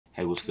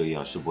Hey, what's good,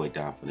 y'all? It's your boy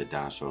Don from the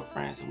Don Show of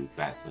Friends, and we're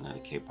back with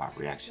another K-pop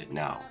reaction.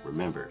 Now,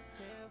 remember,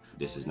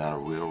 this is not a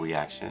real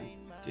reaction.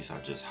 These are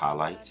just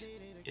highlights.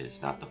 It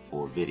is not the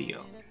full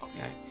video,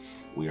 okay?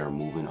 We are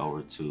moving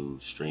over to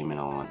streaming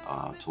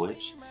on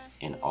Twitch,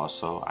 and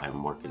also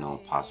I'm working on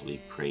possibly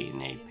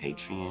creating a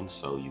Patreon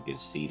so you can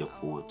see the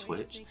full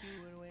Twitch.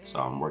 So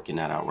I'm working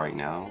that out right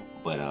now,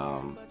 but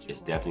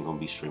it's definitely gonna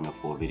be streaming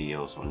full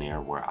videos on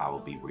there where I will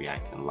be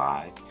reacting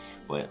live.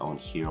 But on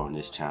here on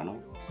this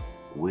channel,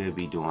 we'll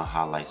be doing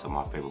highlights of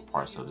my favorite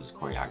parts of this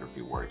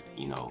choreography work,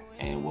 you know.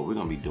 And what we're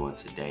gonna be doing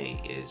today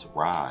is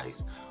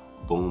RIIZE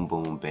Boom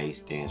Boom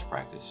Bass Dance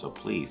Practice. So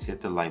please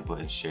hit the like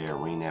button, share,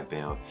 ring that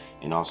bell.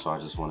 And also I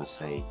just wanna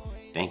say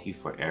thank you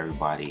for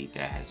everybody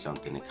that has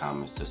jumped in the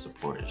comments to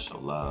support and show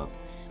love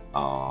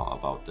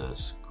about the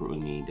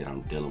scrutiny that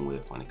I'm dealing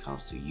with when it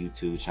comes to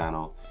YouTube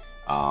channel.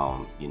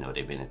 You know,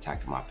 they've been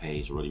attacking my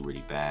page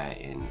really bad,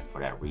 and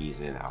for that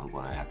reason I'm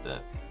gonna have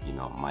to, you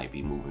know, might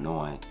be moving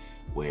on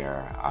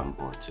where I'm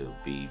going to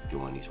be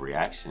doing these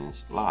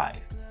reactions live.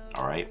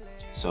 All right,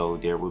 so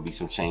there will be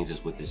some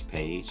changes with this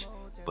page,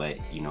 but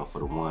you know, for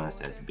the ones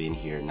that's been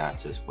here, not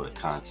just for the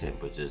content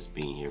but just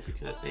being here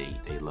because they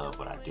love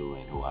what I do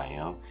and who I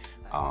am,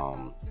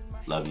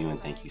 love you and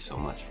thank you so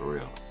much, for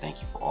real.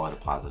 Thank you for all the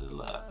positive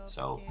love.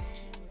 So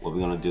what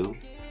we're gonna do,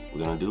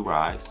 we're gonna do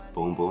RIIZE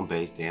Boom Boom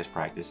Bass Dance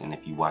Practice, and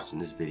if you're watching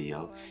this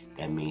video,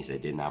 that means they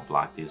did not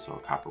block this or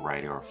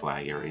copyright it or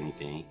flag it or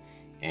anything.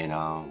 And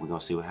we're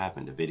gonna see what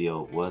happened. The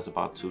video was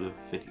about 2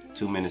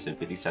 minutes and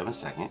 57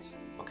 seconds,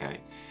 okay?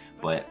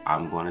 But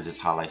I'm gonna just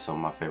highlight some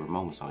of my favorite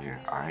moments on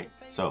here, all right?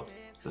 So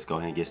let's go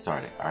ahead and get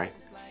started, all right?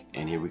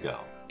 And here we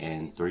go.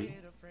 In 3,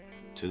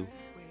 2,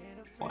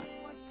 1.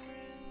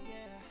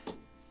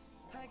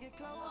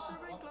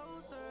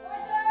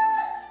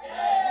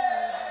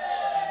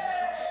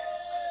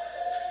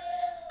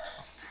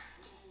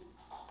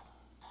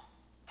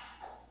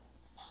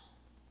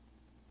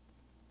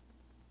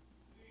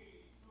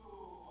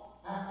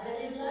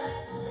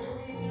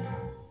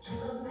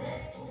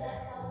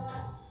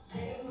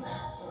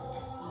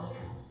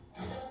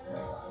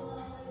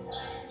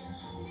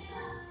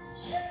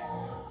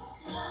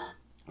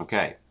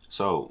 Okay,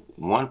 so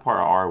one part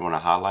I already want to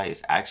highlight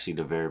is actually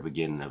the very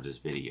beginning of this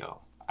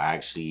video. I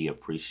actually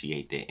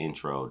appreciate the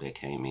intro that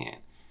came in.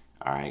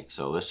 All right,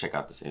 so let's check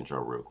out this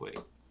intro real quick.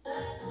 2,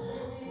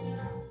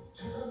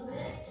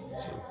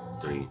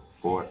 3,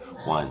 4.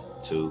 1,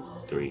 2,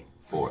 3,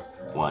 4.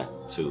 1,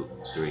 2,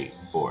 3,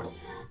 4.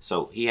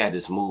 So he had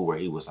this move where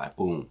he was like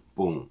boom,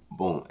 boom,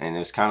 boom, and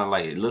it's kind of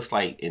like, it looks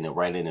like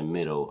right in the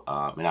middle.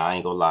 And I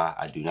ain't gonna lie,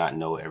 I do not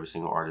know every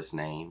single artist's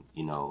name,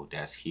 you know,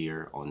 that's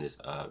here on this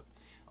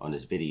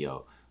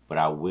video, but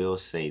I will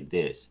say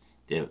this: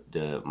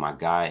 my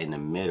guy in the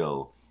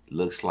middle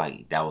looks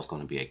like that was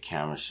going to be a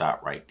camera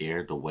shot right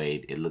there. The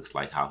way it looks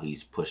like how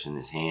he's pushing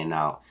his hand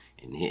out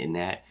and hitting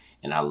that,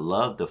 and I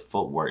love the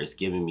footwork. It's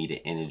giving me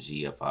the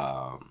energy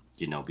of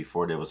you know,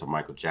 before there was a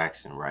Michael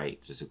Jackson,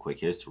 right? Just a quick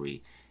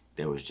history.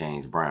 There was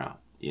James Brown.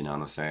 You know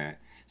what I'm saying?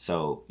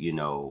 So you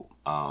know,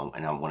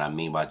 what I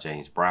mean by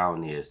James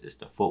Brown is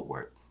the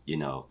footwork. You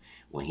know,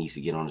 when he used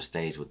to get on the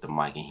stage with the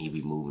mic and he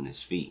be moving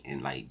his feet,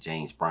 and like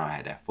James Brown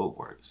had that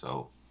footwork.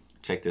 So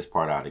check this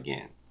part out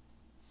again.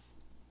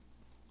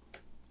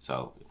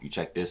 So if you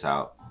check this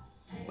out,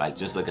 like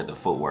just look at the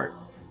footwork.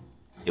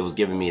 It was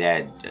giving me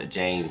that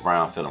James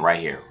Brown feeling right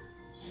here.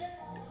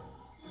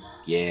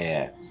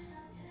 Yeah.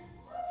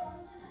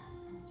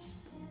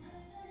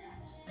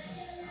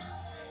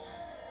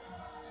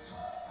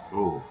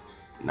 Ooh,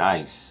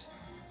 nice.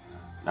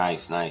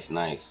 Nice.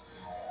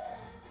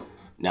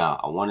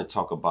 Now, I want to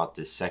talk about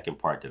this second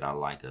part that I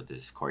like of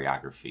this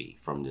choreography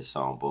from this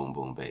song, Boom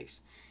Boom Bass.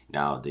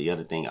 Now, the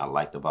other thing I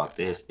liked about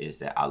this is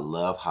that I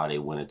love how they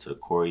went into the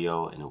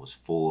choreo and it was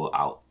full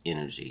out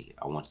energy.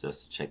 I want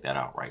us to check that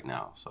out right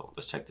now. So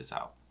let's check this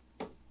out.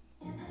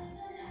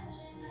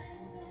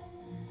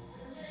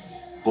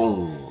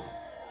 Boom.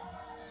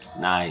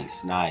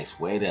 Nice.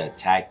 Way to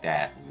attack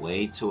that.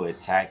 Way to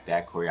attack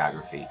that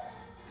choreography.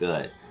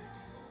 Good.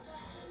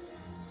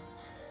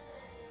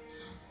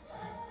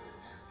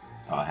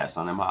 Oh, I have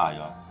something in my eye,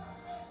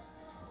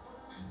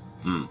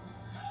 y'all.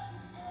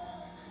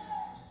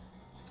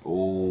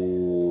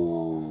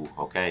 Ooh,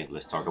 okay,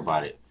 let's talk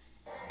about it.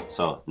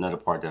 So another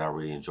part that I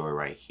really enjoy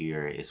right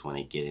here is when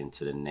they get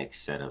into the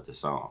next set of the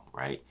song,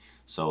 right?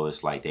 So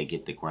it's like they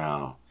get the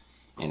ground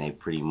and they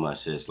pretty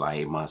much just like,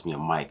 it reminds me of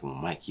Mike.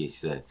 When Mike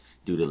used to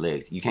do the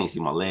legs. You can't see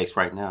my legs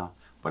right now,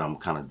 but I'm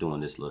kind of doing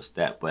this little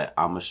step. But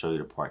I'm gonna show you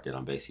the part that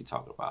I'm basically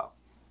talking about.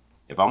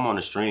 If I'm on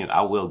the stream,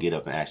 I will get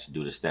up and actually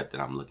do the step that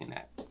I'm looking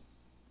at.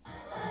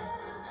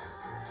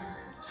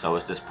 So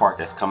it's this part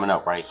that's coming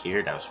up right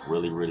here that was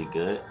really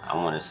good. I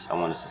want us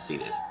to see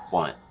this.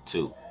 1,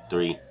 2,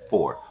 3,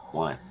 4.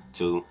 1,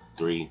 2,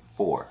 3,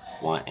 4.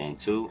 1 and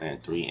 2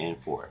 and 3 and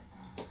 4.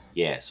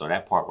 Yeah, so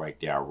that part right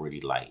there I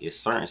really like. It's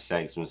certain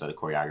segments of the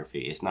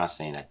choreography. It's not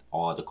saying that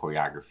all the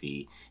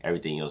choreography,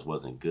 everything else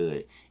wasn't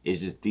good.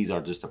 It's just, these are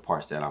just the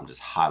parts that I'm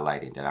just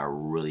highlighting that I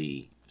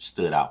really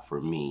stood out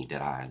for me,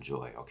 that I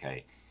enjoy,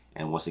 okay?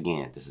 And once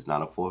again, this is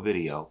not a full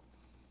video.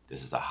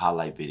 This is a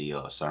highlight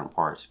video of certain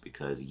parts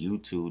because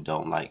YouTube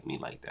don't like me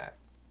like that.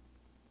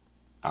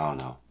 I don't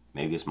know.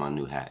 Maybe it's my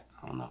new hat.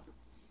 I don't know.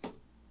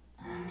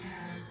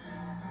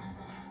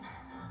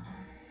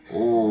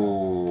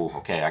 Oh,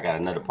 okay. I got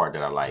another part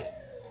that I like.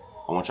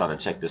 I want y'all to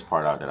check this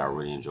part out that I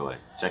really enjoy.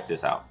 Check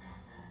this out.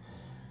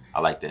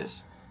 I like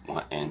this.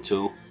 1 and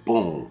 2.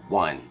 Boom.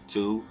 1,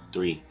 2,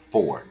 3,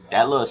 4.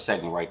 That little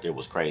segment right there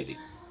was crazy.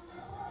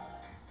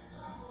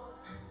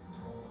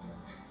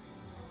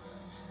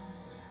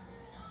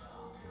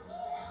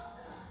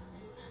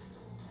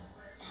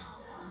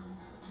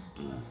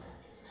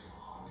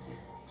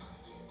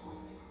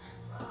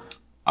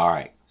 All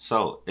right.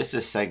 So it's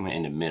a segment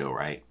in the middle,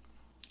 right?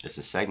 It's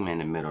a segment in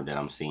the middle that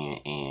I'm seeing,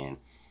 and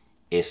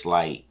it's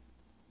like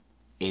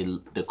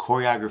the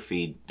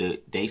choreography,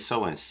 they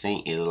so in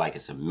sync, it like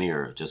it's a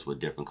mirror just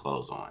with different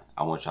clothes on.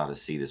 I want y'all to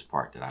see this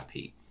part that I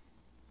peeped.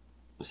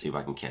 Let's see if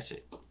I can catch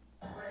it.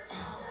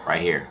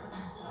 Right here.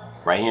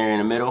 Right here in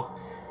the middle.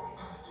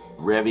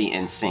 Very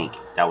in sync.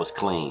 That was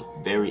clean.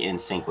 Very in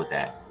sync with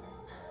that.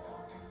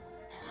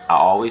 I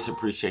always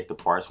appreciate the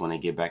parts when they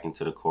get back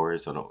into the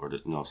chorus or the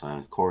you know what I'm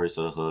saying, chorus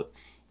or the hook,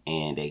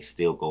 and they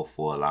still go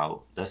full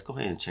out. Let's go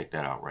ahead and check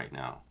that out right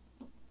now.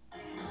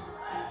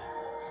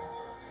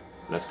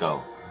 Let's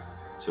go.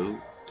 2,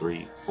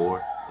 3,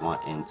 4. 1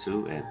 and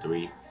 2 and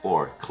 3,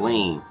 4.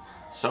 Clean.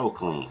 So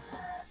clean.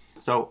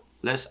 So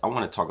I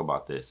want to talk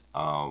about this.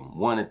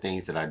 One of the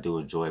things that I do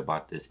enjoy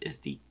about this is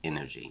the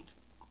energy.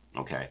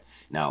 Okay.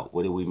 Now,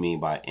 what do we mean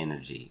by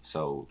energy?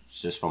 So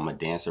just from a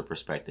dancer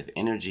perspective,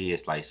 energy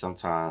is like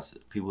sometimes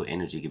people's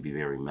energy can be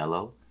very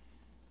mellow.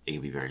 It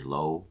can be very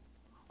low,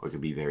 or it can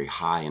be very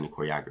high in the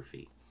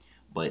choreography.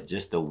 But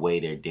just the way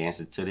they're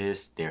dancing to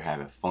this, they're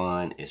having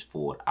fun. It's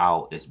full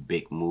out. It's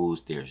big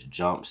moves. There's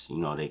jumps. You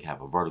know, they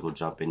have a vertical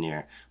jump in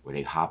there where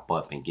they hop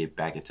up and get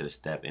back into the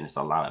step. And it's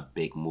a lot of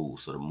big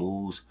moves. So the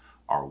moves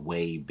are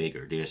way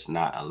bigger. There's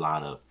not a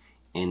lot of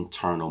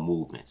internal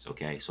movements,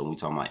 okay? So when we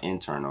talk about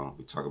internal,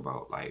 we talk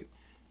about like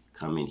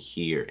coming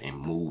here and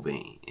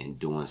moving and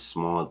doing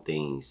small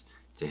things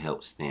to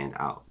help stand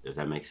out. Does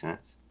that make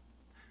sense?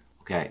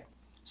 Okay.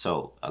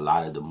 So a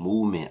lot of the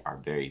movement are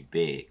very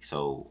big.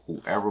 So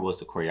whoever was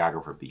the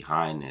choreographer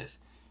behind this,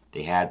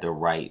 they had the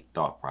right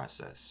thought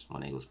process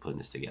when they was putting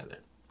this together.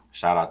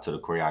 Shout out to the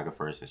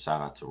choreographers and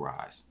shout out to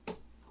RIIZE.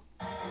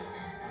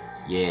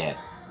 Yeah.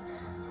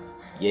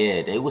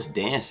 Yeah, they was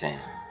dancing.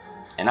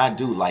 And I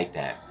do like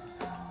that.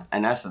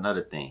 And that's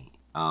another thing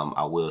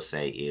I will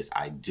say is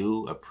I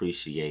do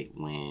appreciate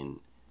when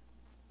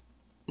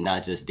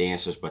not just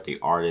dancers, but the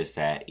artists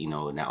that, you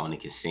know, not only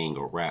can sing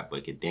or rap,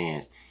 but can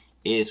dance,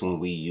 is when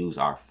we use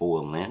our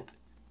full length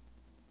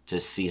to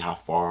see how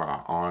far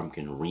our arm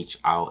can reach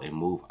out and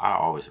move. I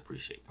always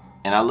appreciate that.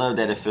 And I love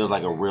that it feels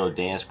like a real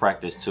dance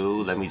practice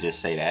too. Let me just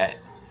say that,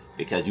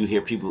 because you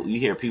hear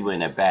people in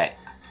the back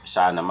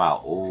shouting them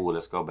out. Oh,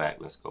 let's go back.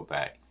 Let's go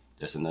back.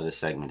 That's another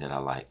segment that I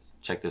like.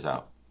 Check this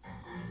out.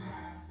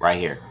 Right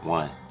here.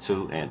 1,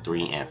 2, and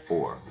 3, and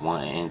 4.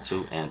 1 and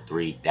 2 and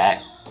 3.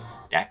 That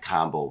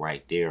combo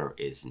right there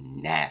is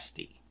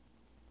nasty.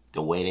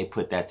 The way they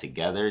put that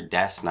together,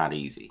 that's not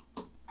easy.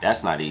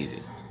 That's not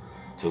easy.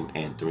 2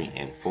 and 3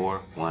 and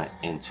 4. 1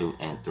 and 2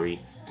 and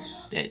 3.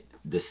 That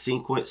the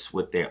sequence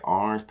with their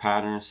arm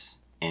patterns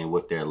and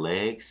with their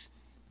legs,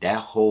 that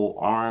whole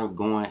arm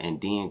going and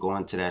then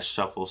going to that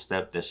shuffle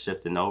step that's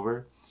shifting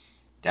over,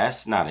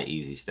 that's not an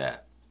easy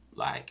step.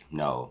 Like,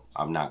 no,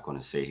 I'm not going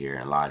to sit here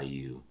and lie to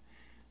you.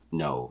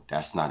 No,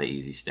 that's not an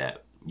easy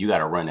step. You got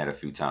to run that a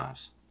few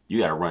times. You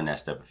got to run that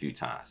step a few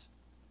times.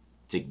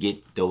 To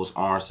get those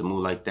arms to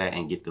move like that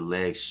and get the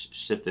legs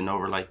shifting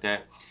over like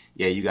that,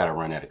 yeah, you got to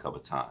run that a couple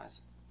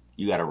times.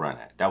 You got to run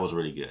that. That was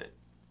really good.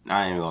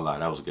 I ain't even gonna lie,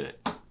 that was good.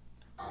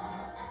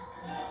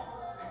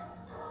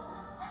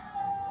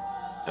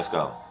 Let's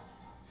go.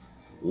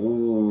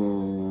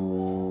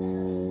 Ooh.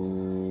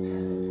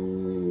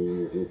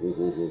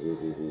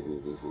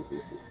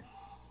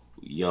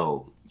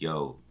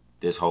 Yo,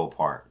 this whole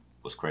part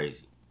was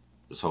crazy.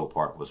 This whole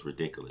part was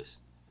ridiculous.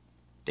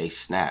 They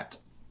snapped.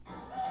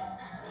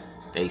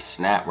 They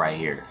snap right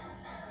here.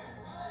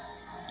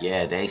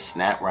 Yeah, they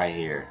snap right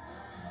here.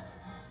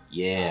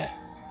 Yeah.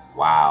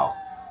 Wow.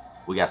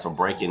 We got some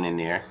breaking in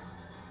there.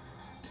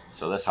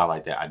 So let's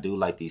highlight that. I do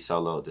like the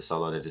solo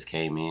that just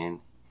came in.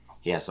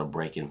 He has some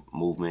breaking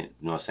movement,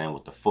 you know what I'm saying,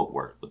 with the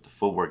footwork. With the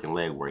footwork and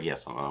leg work, he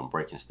has some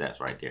breaking steps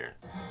right there.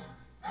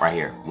 Right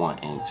here. 1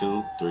 and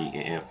 2, 3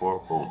 and 4.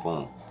 Boom,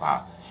 boom.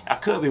 Wow. I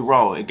could be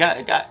wrong. It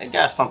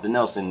got something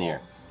else in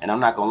there. And I'm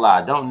not gonna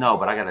lie, I don't know,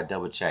 but I gotta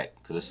double check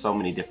because there's so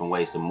many different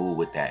ways to move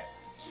with that.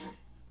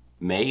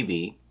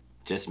 Maybe,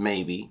 just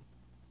maybe,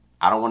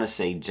 I don't want to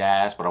say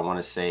jazz, but I want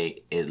to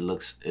say it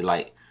looks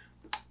like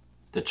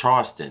the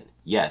Charleston.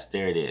 Yes,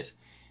 there it is.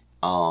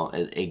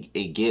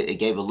 It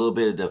gave a little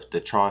bit of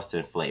the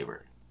Charleston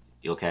flavor.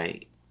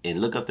 Okay,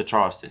 and look up the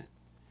Charleston.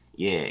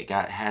 Yeah, it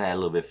had that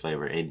little bit of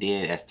flavor. And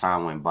then as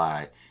time went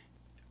by,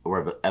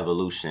 or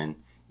evolution,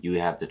 you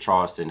have the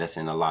Charleston that's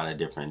in a lot of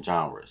different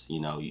genres.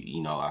 You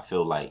know, I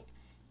feel like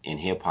in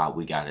hip hop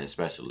we got it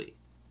especially.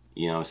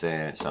 You know what I'm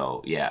saying?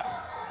 So yeah.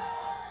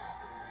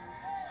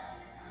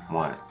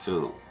 1,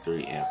 2,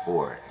 3, and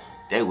 4.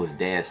 They was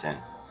dancing.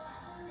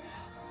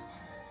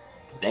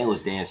 They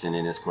was dancing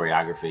in this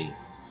choreography.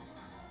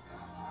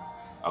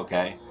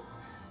 Okay.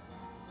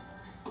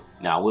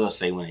 Now I will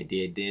say when they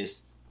did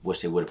this,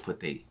 wish they would have put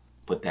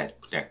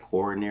that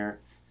core in there.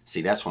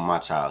 See, that's from my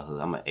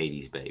childhood. I'm an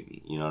 80s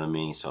baby. You know what I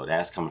mean? So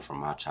that's coming from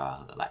my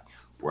childhood. Like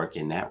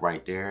working that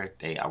right there,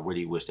 I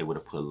really wish they would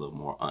have put a little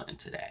more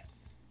into that.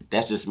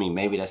 That's just me.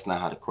 Maybe that's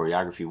not how the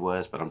choreography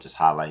was, but I'm just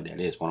highlighting that.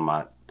 It's one of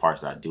my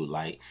parts that I do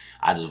like.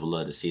 I just would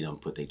love to see them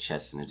put their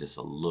chest in it just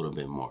a little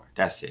bit more.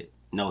 That's it.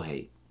 No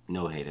hate.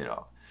 No hate at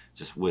all.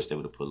 Just wish they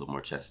would have put a little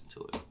more chest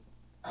into it.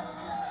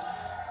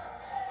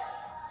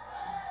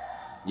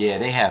 Yeah,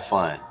 they have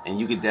fun. And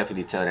you could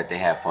definitely tell that they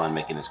have fun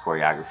making this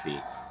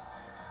choreography.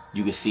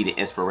 You can see the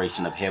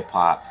inspiration of hip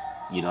hop,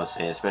 you know what I'm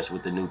saying, especially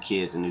with the new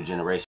kids and new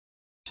generations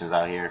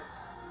out here.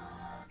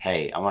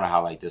 Hey, I want to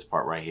highlight this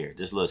part right here.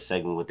 This little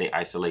segment where they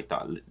isolate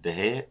the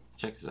head.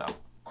 Check this out.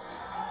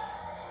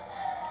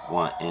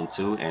 1 and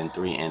 2 and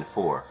 3 and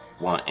 4.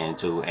 1 and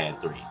 2 and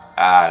 3.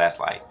 Ah, that's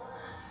like.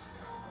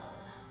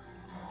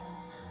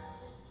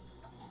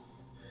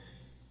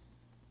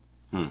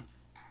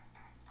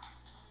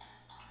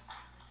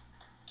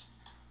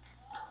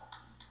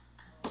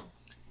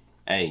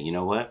 Hey, you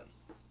know what?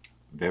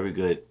 Very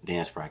good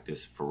dance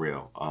practice for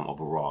real,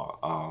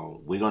 overall.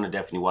 We're going to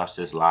definitely watch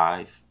this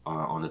live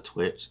on the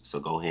Twitch,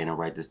 so go ahead and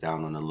write this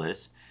down on the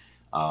list.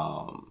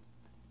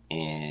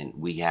 And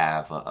we're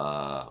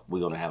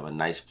going to have a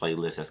nice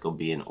playlist that's going to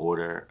be in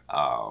order.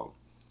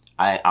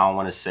 I don't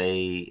want to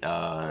say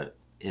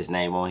his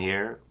name on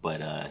here,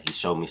 but he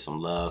showed me some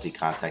love. He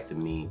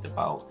contacted me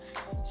about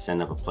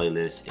setting up a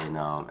playlist, and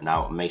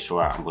I'll make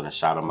sure I'm going to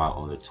shout him out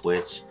on the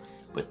Twitch.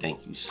 But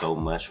thank you so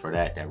much for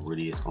that. That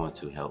really is going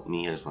to help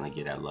me. I just want to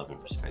give that love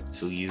and respect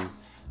to you.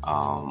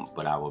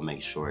 But I will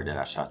make sure that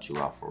I shout you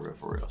out for real,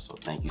 for real. So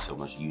thank you so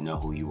much. You know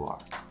who you are.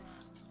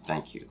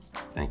 Thank you.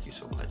 Thank you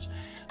so much.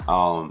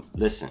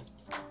 Listen,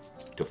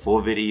 the full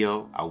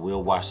video, I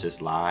will watch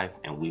this live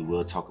and we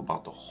will talk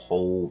about the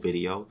whole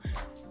video.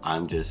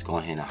 I'm just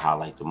going ahead and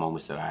highlight the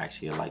moments that I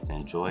actually like to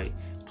enjoy.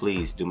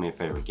 Please do me a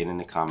favor, get in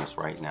the comments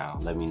right now.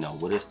 Let me know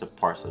what is the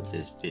parts of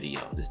this video,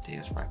 this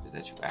dance practice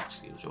that you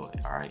actually enjoy,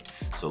 all right?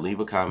 So leave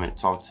a comment,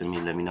 talk to me,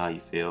 let me know how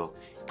you feel.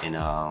 And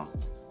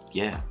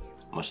yeah,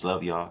 much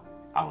love, y'all.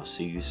 I will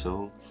see you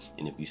soon.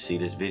 And if you see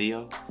this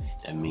video,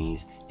 that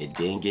means it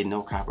didn't get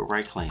no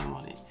copyright claim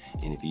on it.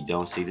 And if you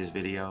don't see this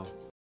video,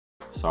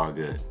 it's all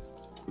good.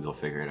 We're gonna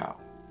figure it out.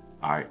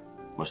 All right,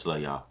 much love,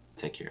 y'all.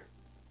 Take care.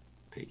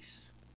 Peace.